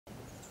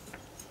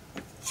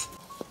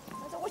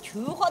菊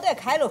花都要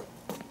开了。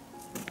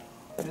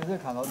你这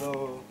看到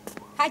都。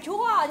看菊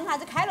花，你看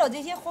这开了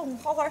这些红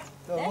花花儿，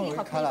哎，你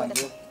好看的。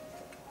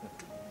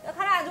要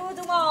砍楠竹，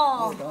怎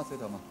么？刚刚舌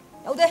头嘛。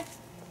要得。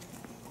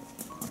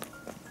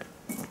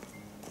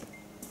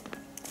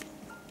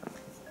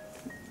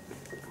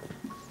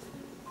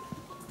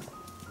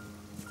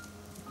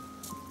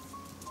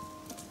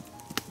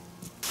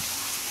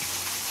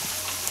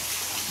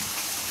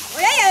我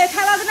也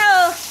看哪根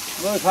了？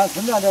我看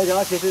村长在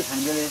家接水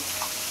长着的。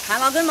看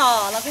哪根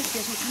嘛？哪根接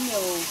水长的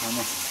哦？看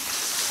嘛。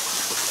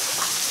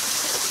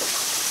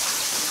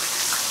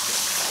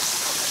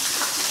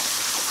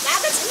那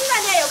个村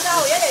长家要不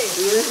到也得。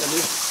对。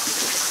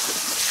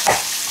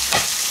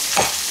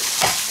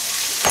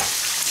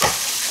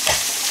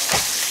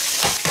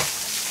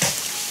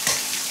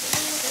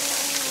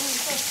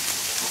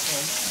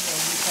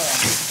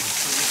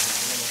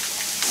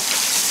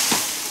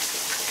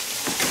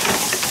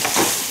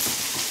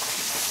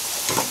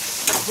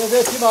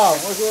这起嘛，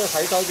我说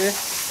还刀子。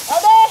好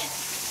的。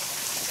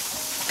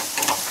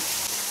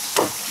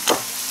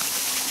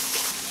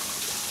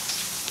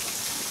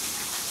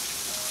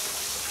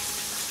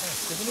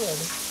这是乱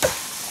的。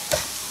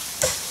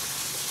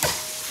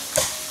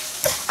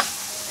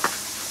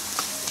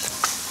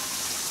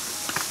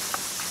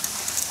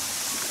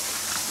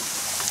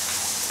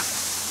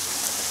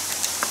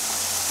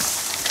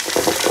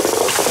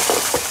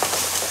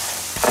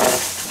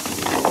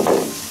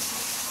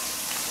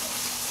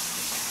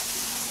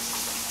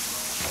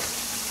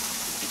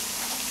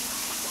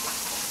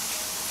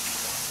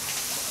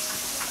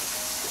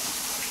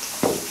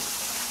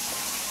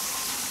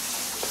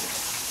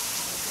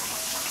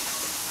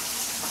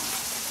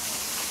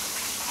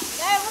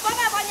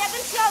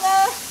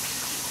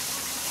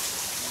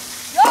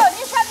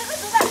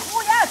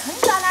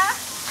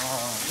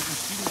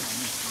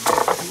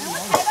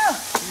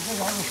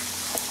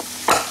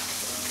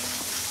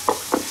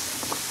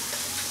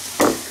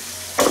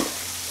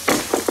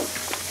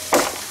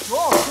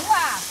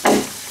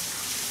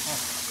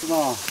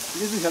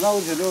你是看到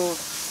我前头？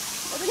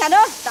我这前头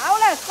到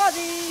了，搞这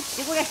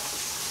屁股嘞。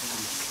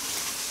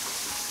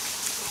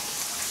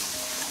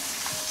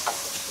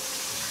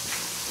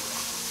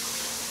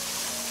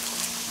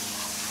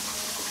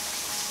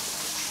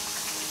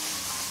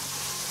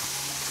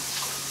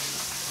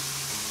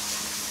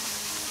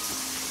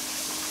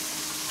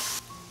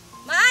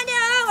慢点，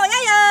王爷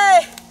爷。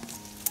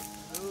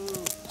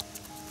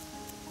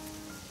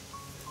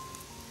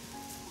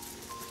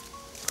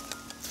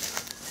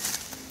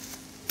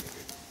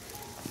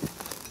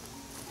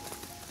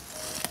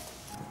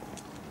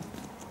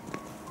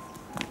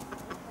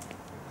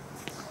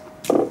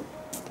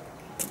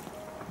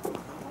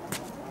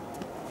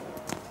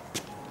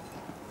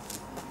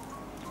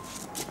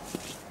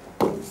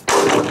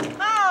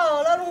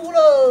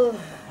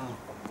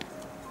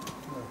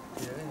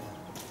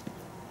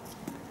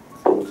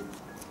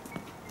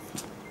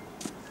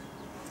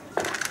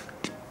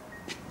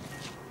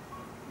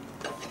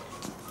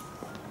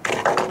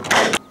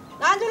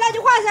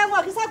我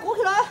要去杀锅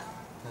去了。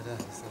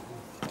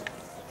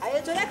还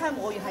有这两盘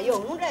魔芋，还有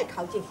我们这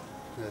靠近。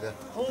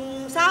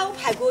红烧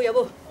排骨要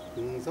不？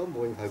红烧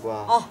魔芋排骨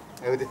啊？哦。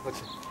有的，好吃。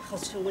好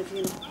吃，我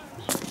天呐。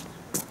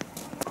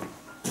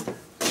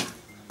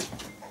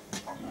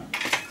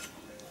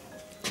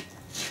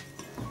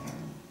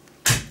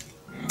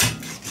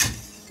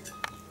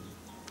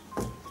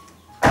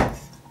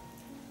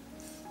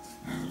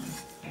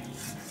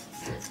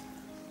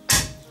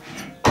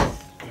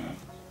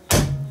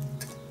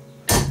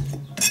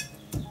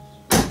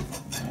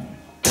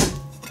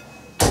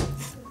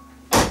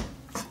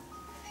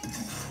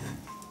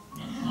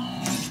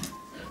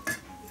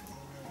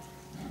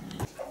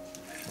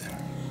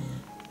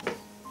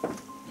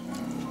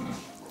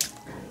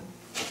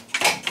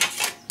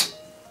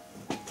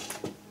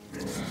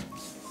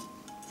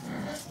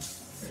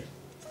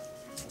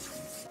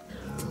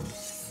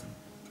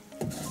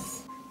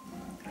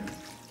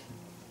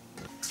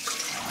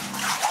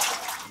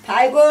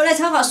排骨来焯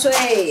下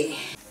水，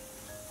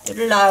有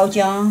点老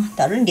姜，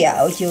倒点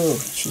料酒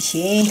去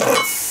腥。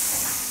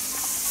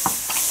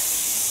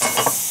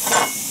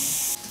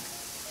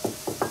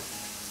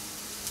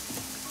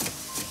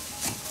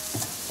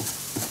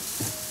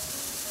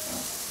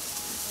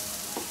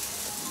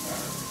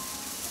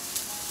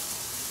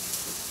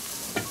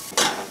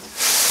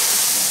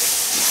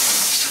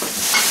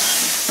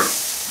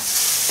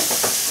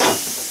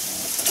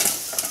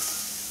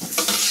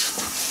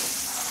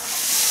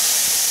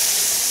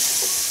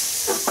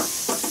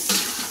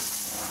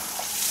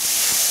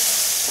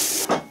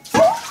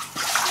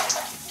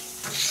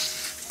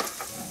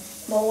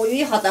魔芋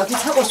一下倒去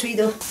焯个水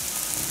头。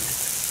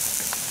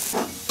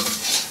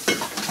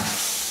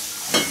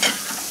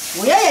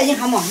我要你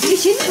看嘛，你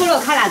辛苦了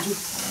砍楠竹，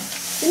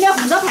今天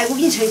红烧排骨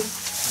给你吃。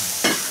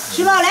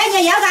除了那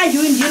年腰杆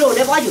就腻了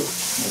那把就。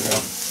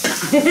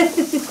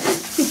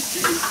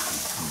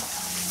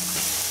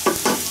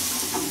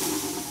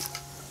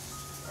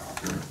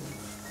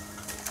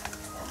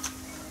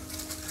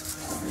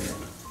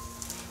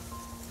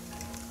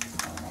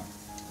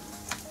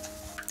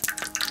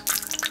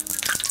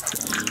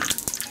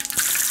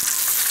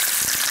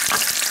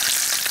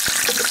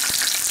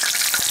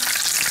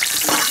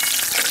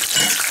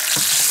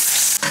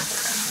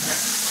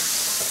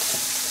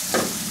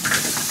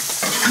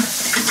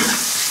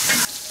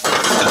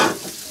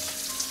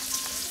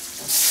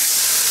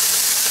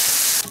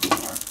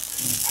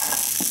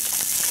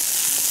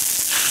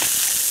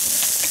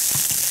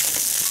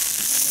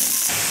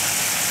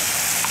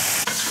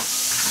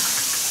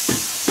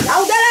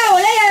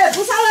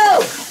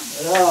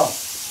来了。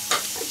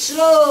吃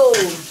喽！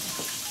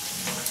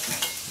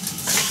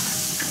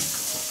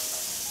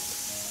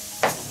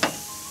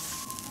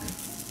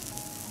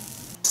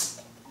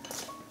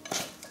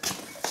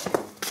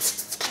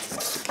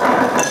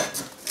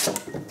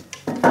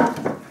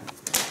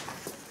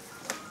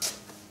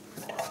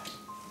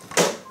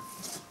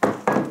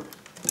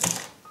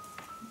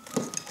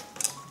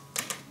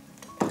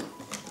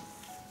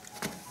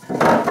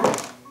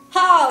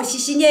好，谢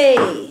谢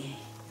你。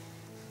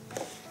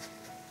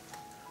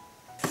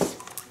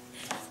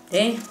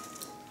对。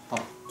好。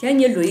今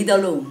天累到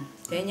了，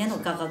今天我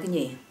搞搞给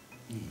你。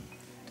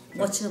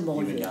我吃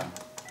魔芋，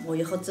魔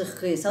芋好吃，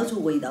可以烧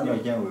出味道了。你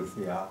要减胃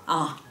肥啊？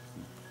啊。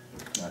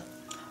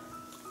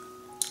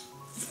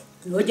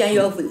越减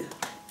越肥。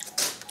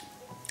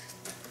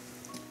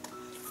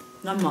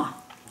那么。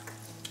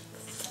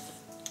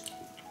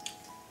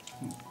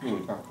味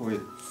道可以。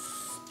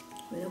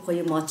可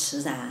以没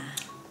吃噻。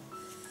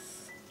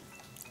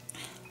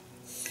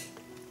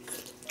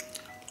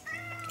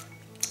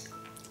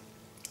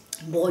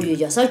魔芋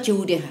要烧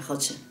久点还好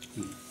吃。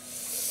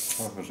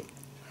好吃。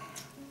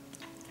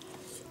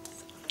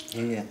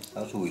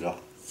烧出味道。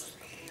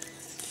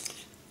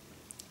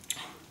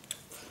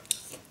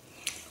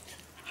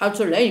好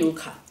吃嫩又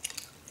卡。